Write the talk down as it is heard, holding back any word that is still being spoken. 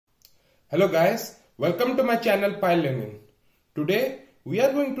Hello guys, welcome to my channel buil-in. Today we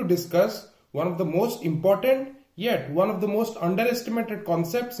are going to discuss one of the most important yet one of the most underestimated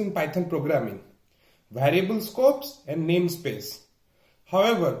concepts in Python programming, variable scopes and namespace.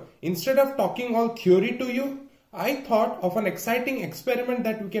 However, instead of talking all theory to you, I thought of an exciting experiment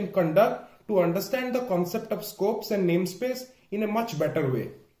that we can conduct to understand the concept of scopes and namespace in a much better way.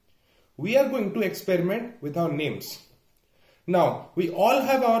 We are going to experiment with our names. Now, we all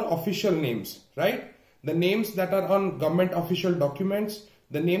have our official names, right? The names that are on government official documents,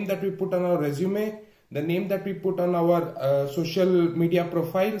 the name that we put on our resume, the name that we put on our social media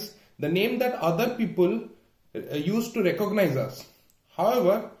profiles, the name that other people use to recognize us.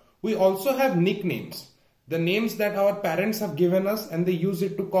 However, we also have nicknames, the names that our parents have given us and they use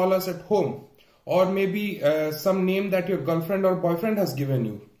it to call us at home, or maybe some name that your girlfriend or boyfriend has given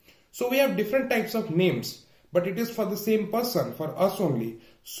you. So we have different types of names, but it is for the same person, for us only.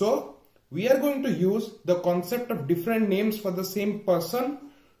 So we are going to use the concept of different names for the same person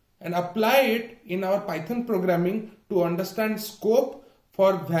and apply it in our Python programming to understand scope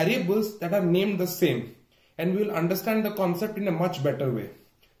for variables that are named the same. And we will understand the concept in a much better way.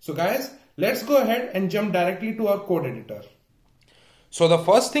 So guys, let's go ahead and jump directly to our code editor. So the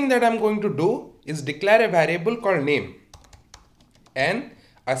first thing that I'm going to do is declare a variable called name and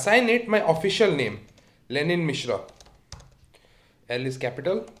assign it my official name, Lenin Mishra. L is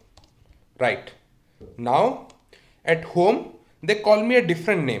capital. Right. Now, at home, they call me a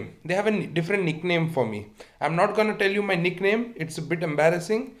different name. They have a different nickname for me. I'm not going to tell you my nickname. It's a bit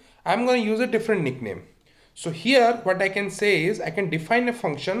embarrassing. I'm going to use a different nickname. So here, what I can say is I can define a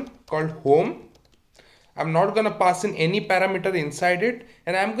function called home. I'm not going to pass in any parameter inside it.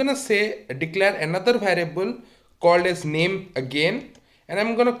 And I'm going to say, declare another variable called as name again. And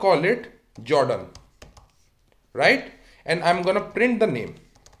I'm going to call it Jordan. Right? And I'm going to print the name.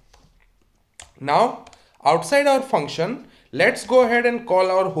 Now, outside our function, let's go ahead and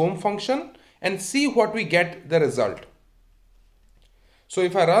call our home function and see what we get the result. So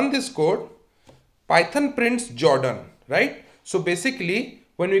if I run this code, Python prints Jordan, right? So basically,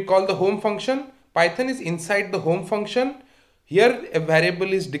 when we call the home function, Python is inside the home function. Here a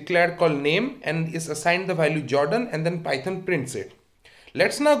variable is declared called name and is assigned the value Jordan, and then Python prints it.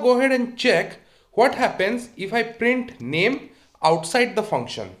 Let's now go ahead and check what happens if I print name outside the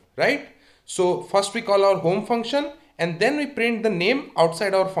function, right? So first we call our home function and then we print the name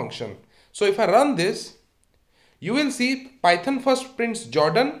outside our function. So if I run this, you will see Python first prints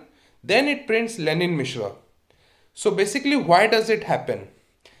Jordan, then it prints Lenin Mishra. So basically, why does it happen?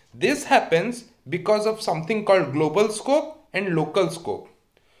 This happens because of something called global scope and local scope.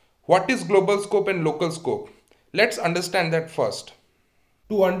 What is global scope and local scope? Let's understand that first.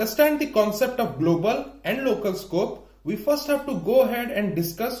 To understand the concept of global and local scope, we first have to go ahead and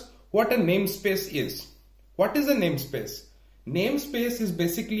discuss what a namespace is. What is a namespace? Namespace is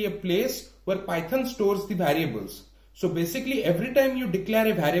basically a place where Python stores the variables. So basically, every time you declare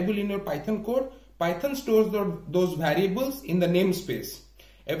a variable in your Python code, Python stores those variables in the namespace.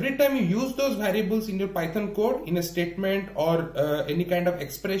 Every time you use those variables in your Python code in a statement or any kind of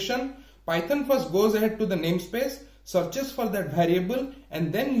expression, Python first goes ahead to the namespace, searches for that variable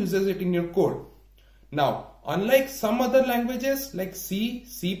and then uses it in your code. Now, unlike some other languages like C,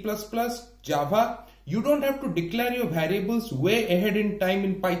 C++, Java, you don't have to declare your variables way ahead in time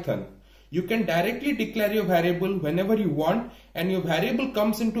in Python. You can directly declare your variable whenever you want, and your variable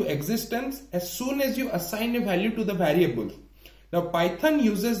comes into existence as soon as you assign a value to the variable. Now, Python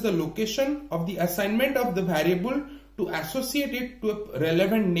uses the location of the assignment of the variable to associate it to a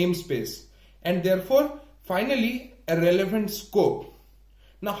relevant namespace and therefore finally a relevant scope.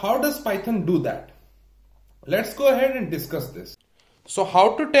 Now, how does Python do that? Let's go ahead and discuss this. So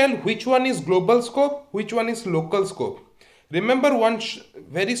how to tell which one is global scope, which one is local scope? Remember one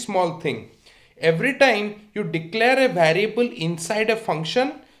very small thing. Every time you declare a variable inside a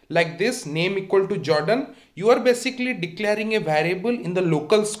function like this, name equal to Jordan, you are basically declaring a variable in the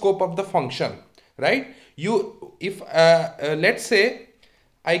local scope of the function, right? Let's say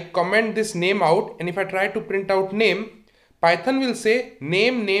I comment this name out, and if I try to print out name, Python will say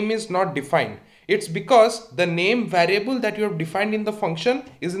name is not defined. It's because the name variable that you have defined in the function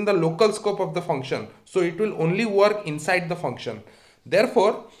is in the local scope of the function. So it will only work inside the function.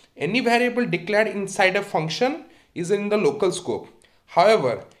 Therefore, any variable declared inside a function is in the local scope.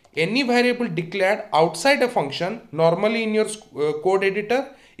 However, any variable declared outside a function, normally in your code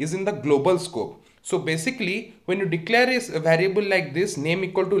editor, is in the global scope. So basically, when you declare a variable like this, name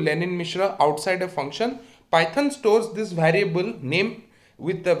equal to Lenin Mishra outside a function, Python stores this variable name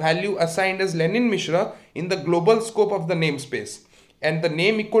with the value assigned as Lenin Mishra in the global scope of the namespace. and the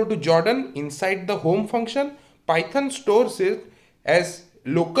name equal to Jordan inside the home function, Python stores it as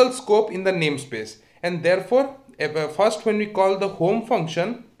local scope in the namespace. And therefore, first when we call the home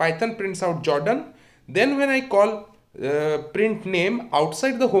function, Python prints out Jordan. Then when I call print name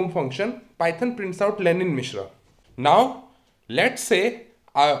outside the home function, Python prints out Lenin Mishra. Now, let's say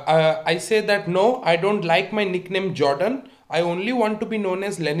I say that no, I don't like my nickname Jordan. I only want to be known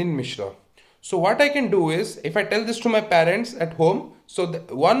as Lenin Mishra. So what I can do is, if I tell this to my parents at home, so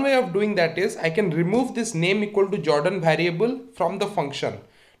one way of doing that is I can remove this name equal to Jordan variable from the function.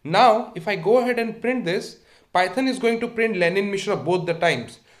 Now, if I go ahead and print this, Python is going to print Lenin Mishra both the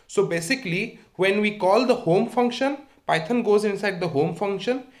times. So basically, when we call the home function, Python goes inside the home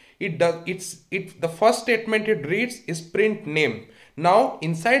function. The first statement it reads is print name. Now,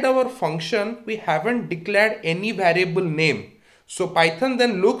 inside our function, we haven't declared any variable name. So Python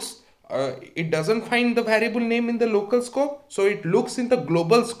then looks, it doesn't find the variable name in the local scope. So it looks in the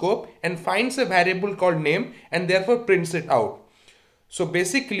global scope and finds a variable called name and therefore prints it out. So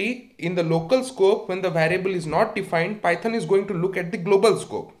basically, in the local scope, when the variable is not defined, Python is going to look at the global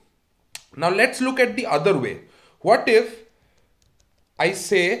scope. Now let's look at the other way. What if I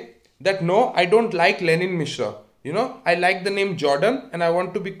say that no, I don't like Lenin Mishra. I like the name Jordan and I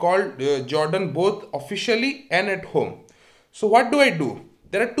want to be called Jordan both officially and at home. So what do?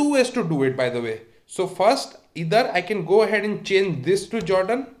 There are two ways to do it, by the way. So first, either I can go ahead and change this to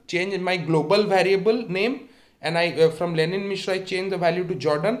Jordan, change my global variable name, and from Lenin Mishra I change the value to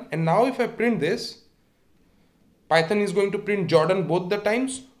Jordan. And now if I print this, Python is going to print Jordan both the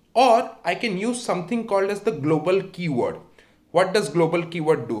times. Or I can use something called as the global keyword. What does global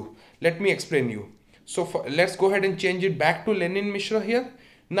keyword do? Let me explain you. So let's go ahead and change it back to Lenin Mishra here.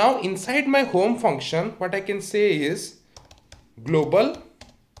 Now inside my home function, what I can say is global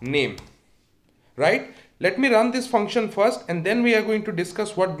name, right? Let me run this function first and then we are going to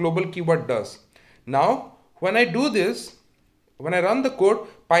discuss what global keyword does. Now, when I do this, when I run the code,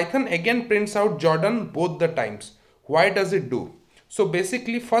 Python again prints out Jordan both the times. Why does it do? So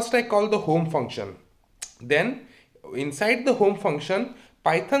basically, first I call the home function. Then inside the home function,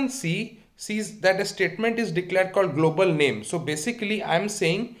 Python sees that a statement is declared called global name. So basically, I'm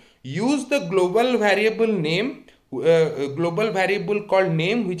saying use the global variable name, global variable called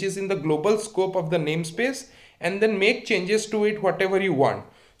name, which is in the global scope of the namespace, and then make changes to it whatever you want.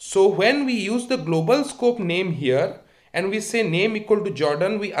 So when we use the global scope name here and we say name equal to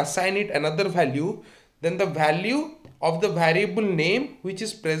Jordan, we assign it another value, then the value of the variable name which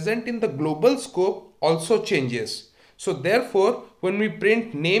is present in the global scope also changes. So therefore, when we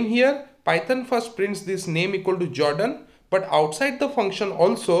print name here, Python first prints this name equal to Jordan, but outside the function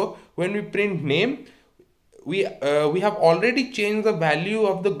also, when we print name, we have already changed the value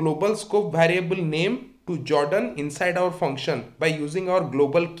of the global scope variable name to Jordan inside our function by using our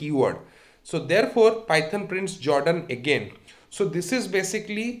global keyword. So therefore, Python prints Jordan again. So this is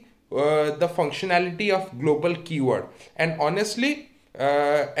basically the functionality of global keyword. And honestly,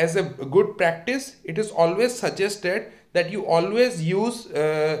 as a good practice, it is always suggested that you always use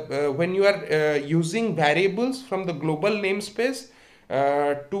when you are using variables from the global namespace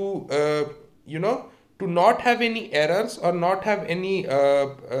to not have any errors or not have any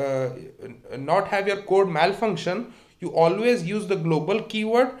not have your code malfunction. You always use the global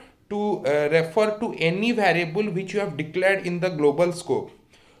keyword to refer to any variable which you have declared in the global scope,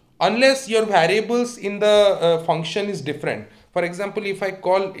 unless your variables in the function is different. For example, if I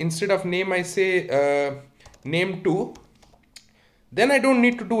call instead of name I say name2, then I don't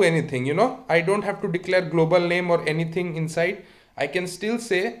need to do anything, I don't have to declare global name or anything inside. I can still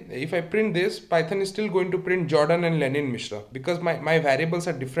say, if I print this, Python is still going to print Jordan and Lenin Mishra because my variables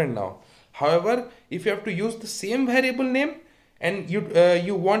are different now. However, if you have to use the same variable name and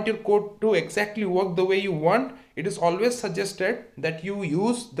you want your code to exactly work the way you want, it is always suggested that you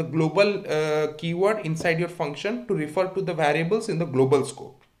use the global keyword inside your function to refer to the variables in the global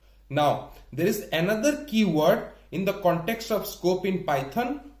scope. Now, there is another keyword in the context of scope in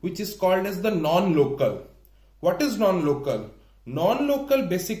Python, which is called as the non-local. What is non-local? Non-local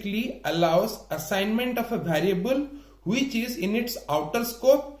basically allows assignment of a variable which is in its outer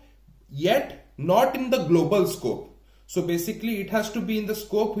scope yet not in the global scope. So basically it has to be in the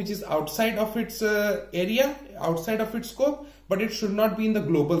scope which is outside of its area, outside of its scope, but it should not be in the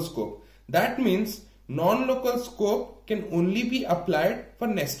global scope. That means non-local scope can only be applied for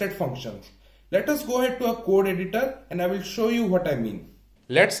nested functions. Let us go ahead to a code editor and I will show you what I mean.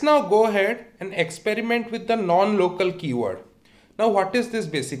 Let's now go ahead and experiment with the non-local keyword. Now what is this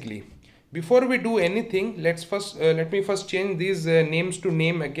basically? Before we do anything, let me first change these names to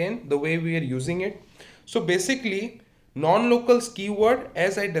name again the way we are using it. So basically Non-local's keyword,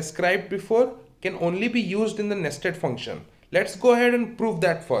 as I described before, can only be used in the nested function. Let's go ahead and prove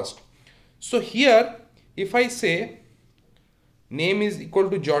that first. So here, if I say name is equal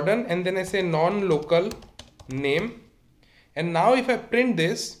to Jordan and then I say non-local name, and now if I print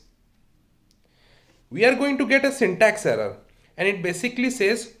this, we are going to get a syntax error, and it basically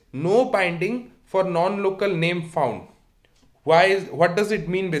says no binding for non-local name found. What does it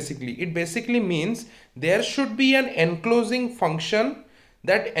mean basically? It basically means there should be an enclosing function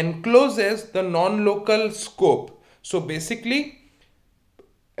that encloses the non-local scope. So basically,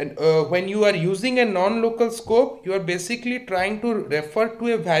 when you are using a non-local scope, you are basically trying to refer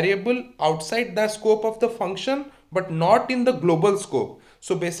to a variable outside the scope of the function, but not in the global scope.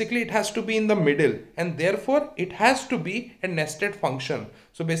 So basically it has to be in the middle, and therefore it has to be a nested function.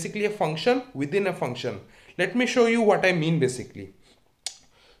 So basically a function within a function. Let me show you what I mean basically.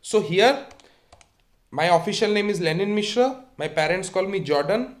 So here my official name is Lenin Mishra. My parents call me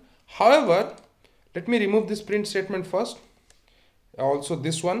Jordan. However, let me remove this print statement first. Also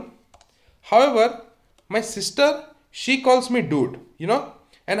this one. However, my sister, she calls me dude,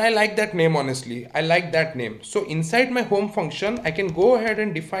 and I like that name. Honestly, I like that name. So inside my home function, I can go ahead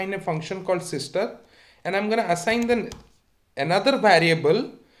and define a function called sister, and I'm gonna assign another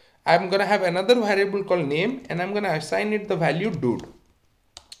variable. I'm gonna have another variable called name, and I'm gonna assign it the value dude,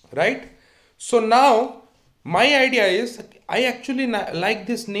 right? So now my idea is I actually like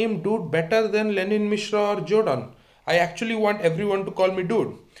this name dude better than Lenin Mishra or Jordan. I actually want everyone to call me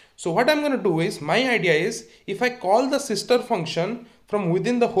dude. So what I'm going to do is, my idea is, if I call the sister function from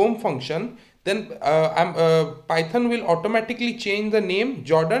within the home function, then Python will automatically change the name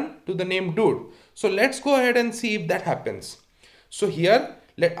Jordan to the name dude. So let's go ahead and see if that happens. So here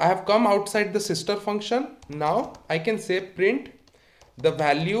I have come outside the sister function. Now I can say print the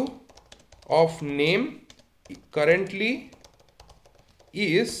value of name currently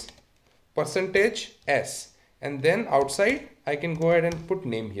is %s. And then outside I can go ahead and put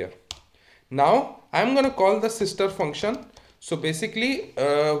name here. Now I'm going to call the sister function. So basically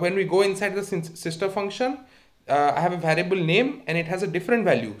when we go inside the sister function, I have a variable name and it has a different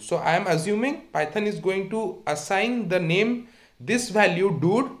value. So I am assuming Python is going to assign the name, this value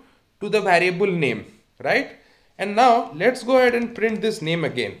dude, to the variable name, right? And now let's go ahead and print this name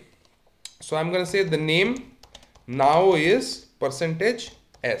again. So I'm going to say the name now is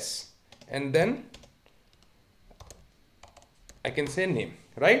 %s, and then I can say name,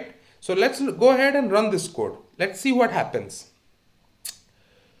 right? So let's go ahead and run this code. Let's see what happens.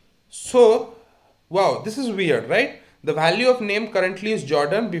 So, wow, this is weird, right? The value of name currently is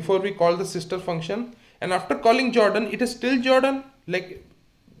Jordan before we call the sister function, and after calling Jordan, it is still Jordan.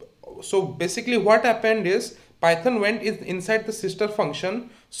 So basically what happened is Python went inside the sister function,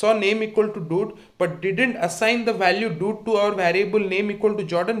 saw name equal to dude, but didn't assign the value dude to our variable name equal to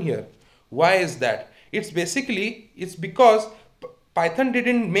Jordan here. Why is that? It's because Python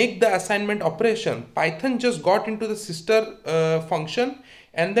didn't make the assignment operation. Python just got into the sister function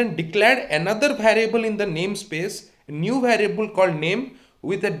and then declared another variable in the namespace, a new variable called name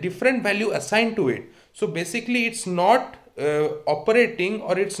with a different value assigned to it. So basically it's not operating,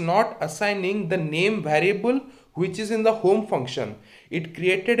 or it's not assigning the name variable which is in the home function. It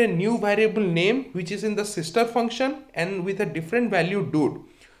created a new variable name which is in the sister function and with a different value dude.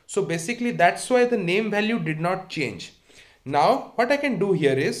 So basically that's why the name value did not change. Now what I can do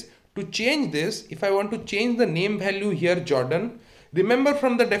here is to change this. If I want to change the name value here Jordan, remember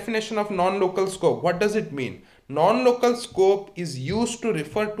from the definition of non-local scope, what does it mean? Non-local scope is used to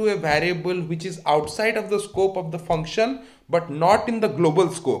refer to a variable which is outside of the scope of the function but not in the global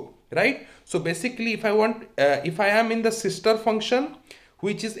scope, right? So basically if I am in the sister function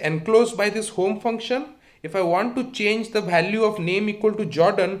which is enclosed by this home function, if I want to change the value of name equal to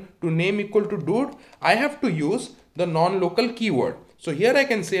Jordan to name equal to dude, I have to use the non-local keyword. So here I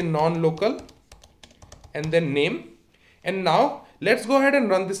can say non-local and then name, and now let's go ahead and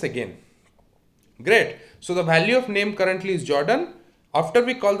run this again. Great. So the value of name currently is Jordan. After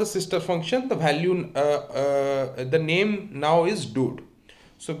we call the sister function, the value the name now is dude.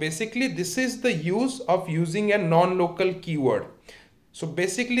 So basically this is the use of using a non-local keyword. So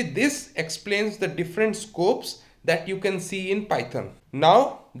basically this explains the different scopes that you can see in Python.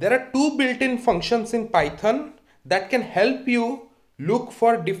 Now there are two built-in functions in Python that can help you look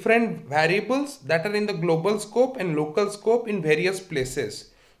for different variables that are in the global scope and local scope in various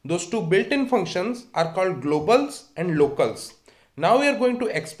places. Those two built-in functions are called globals and locals. Now we are going to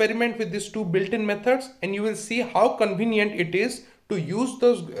experiment with these two built-in methods, and you will see how convenient it is to use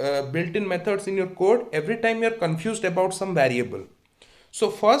those built-in methods in your code every time you are confused about some variable. So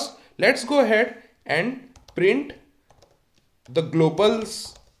first let's go ahead and print the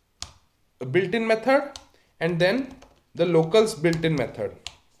globals built-in method and then the locals built-in method.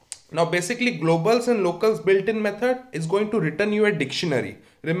 Now basically globals and locals built-in method is going to return you a dictionary.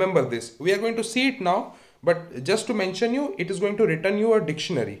 Remember this. We are going to see it now, but just to mention you, it is going to return you a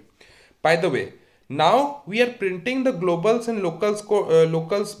dictionary. By the way, now we are printing the globals and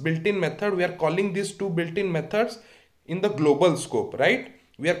locals built-in method. We are calling these two built-in methods in the global scope, right?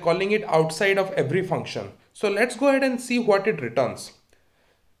 We are calling it outside of every function. So let's go ahead and see what it returns.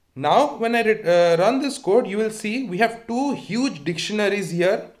 Now when I run this code, you will see we have two huge dictionaries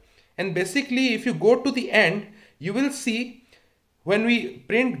here. And basically if you go to the end, you will see when we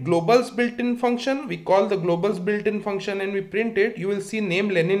print globals built-in function, we call the globals built-in function and we print it, you will see name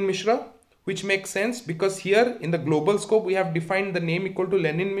Lenin Mishra, which makes sense because here in the global scope we have defined the name equal to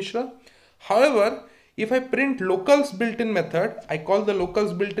Lenin Mishra. However, if I print locals built-in method, I call the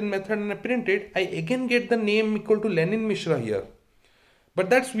locals built-in method and I print it, I again get the name equal to Lenin Mishra here.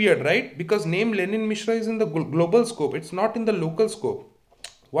 But that's weird, right? Because name Lenin Mishra is in the global scope, it's not in the local scope.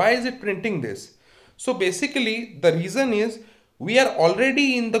 Why is it printing this? So basically the reason is we are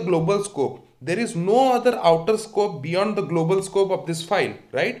already in the global scope. There is no other outer scope beyond the global scope of this file,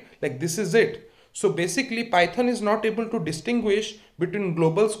 right? Like this is it. So basically Python is not able to distinguish between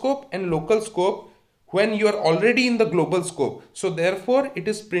global scope and local scope when you are already in the global scope. So therefore it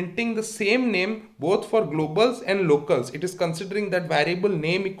is printing the same name both for globals and locals. It is considering that variable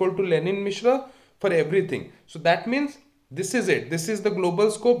name equal to Lenin Mishra for everything. So that means this is it. This is the global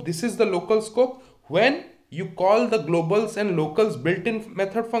scope. This is the local scope when you call the globals and locals built-in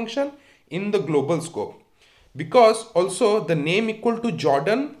method function in the global scope. Because also the name equal to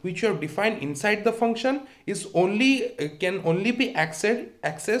Jordan, which you have defined inside the function, is can only be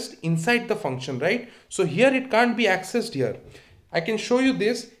accessed inside the function, right? So here it can't be accessed here. I can show you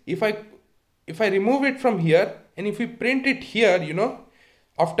this. If I remove it from here and if we print it here, you know,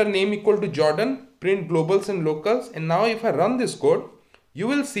 after name equal to Jordan, print globals and locals, and now if I run this code, you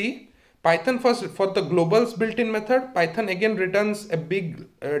will see Python first for the globals built-in method, Python again returns a big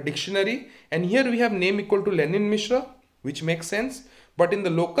dictionary, and here we have name equal to Lenin Mishra, which makes sense. But in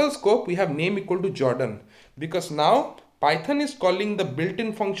the local scope, we have name equal to Jordan, because now Python is calling the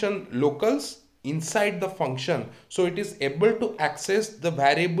built-in function locals inside the function. So it is able to access the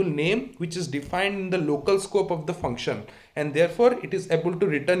variable name which is defined in the local scope of the function, and therefore it is able to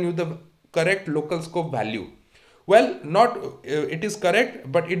return you the correct local scope value. Well, it is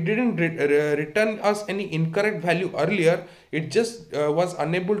correct, but it didn't return us any incorrect value earlier. It just was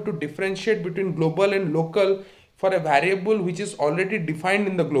unable to differentiate between global and local for a variable which is already defined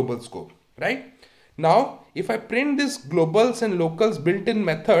in the global scope, right? Now, if I print these globals and locals built-in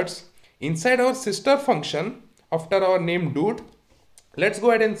methods inside our sister function after our name dude, let's go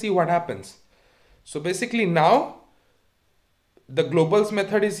ahead and see what happens. So basically now, the globals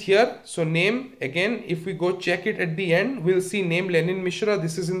method is here. So name, again, if we go check it at the end, we'll see name Lenin Mishra.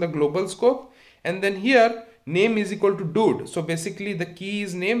 This is in the global scope. And then here name is equal to dude. So basically the key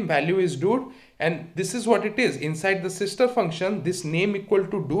is name, value is dude. And this is what it is. Inside the sister function, this name equal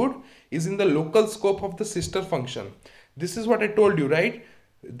to dude is in the local scope of the sister function. This is what I told you, right?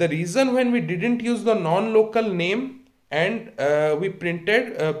 The reason when we didn't use the non-local name and we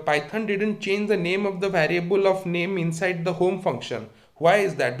printed, Python didn't change the name of the variable of name inside the home function. Why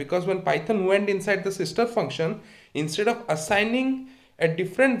is that? Because when Python went inside the sister function, instead of assigning a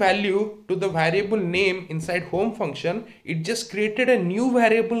different value to the variable name inside home function, it just created a new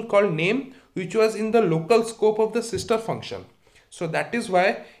variable called name, which was in the local scope of the sister function. So that is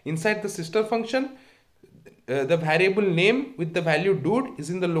why inside the sister function, the variable name with the value dude is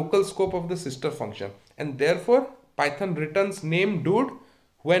in the local scope of the sister function, and therefore Python returns name dude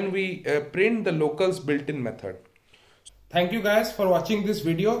when we print the locals built-in method. Thank you guys for watching this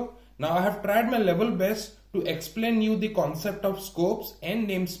video. Now I have tried my level best to explain you the concept of scopes and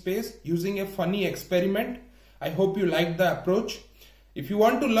namespace using a funny experiment. I hope you liked the approach. If you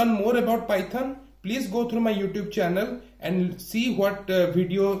want to learn more about Python, please go through my YouTube channel and see what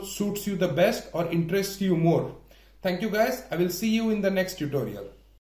video suits you the best or interests you more. Thank you guys. I will see you in the next tutorial.